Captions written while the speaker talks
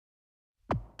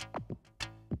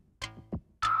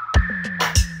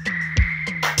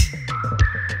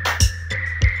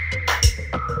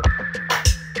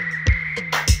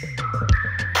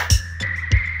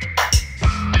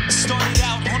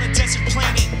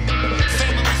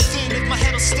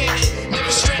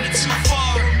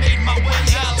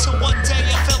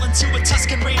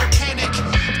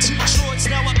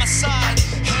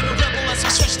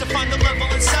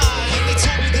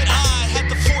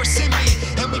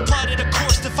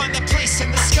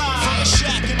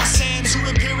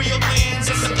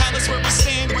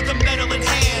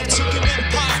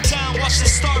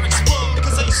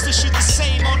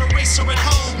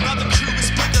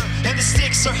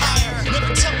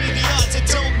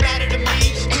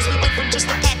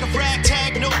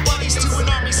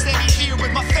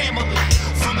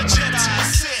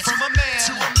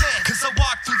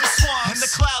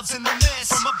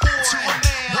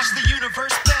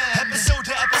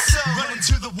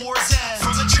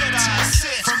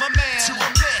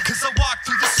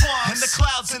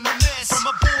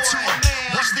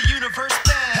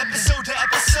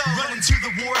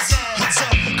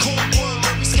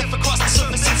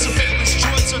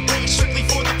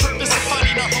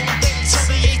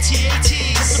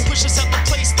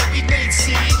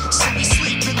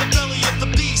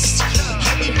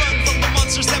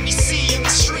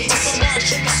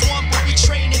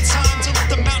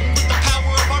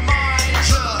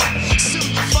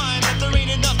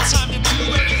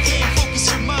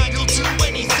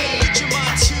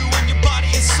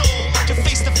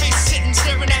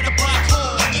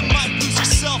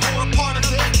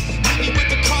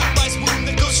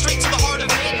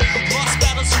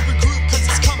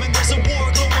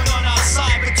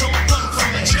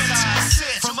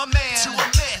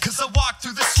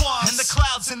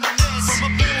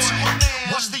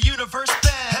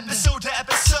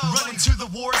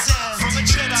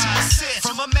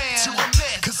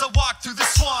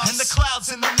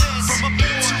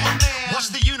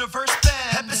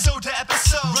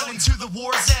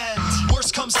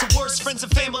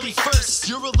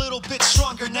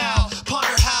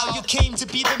came to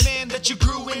be the man that you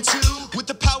grew into. With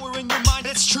the power in your mind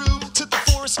that's true. To the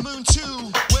forest moon too,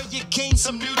 where you gain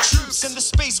some new truths. In the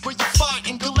space where you fight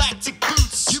in galactic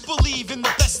boots. You believe in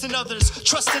the best in others,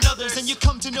 trust in others, and you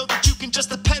come to know that you can just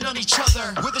depend on each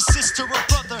other. Whether sister or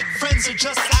brother, friends or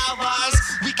just allies,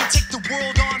 we can take the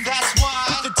world on, that's why.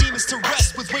 Put the demons to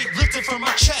rest with weight lifted from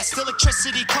our chest.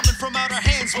 Electricity coming from out our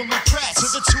hands when we press. To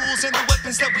the tools and the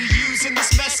weapons that we use in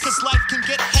this mess. Cause life can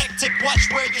get hectic, watch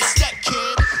where you step,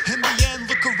 kid. In the end,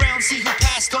 look around, see who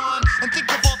passed on. And think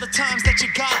of all the times that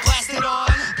you got blasted on.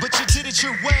 But you did it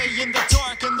your way, in the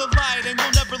dark and the light. And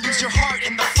you'll never lose your heart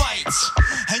in the fight.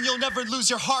 And you'll never lose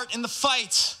your heart in the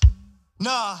fight.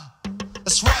 Nah,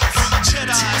 that's right, from the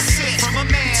Jedi.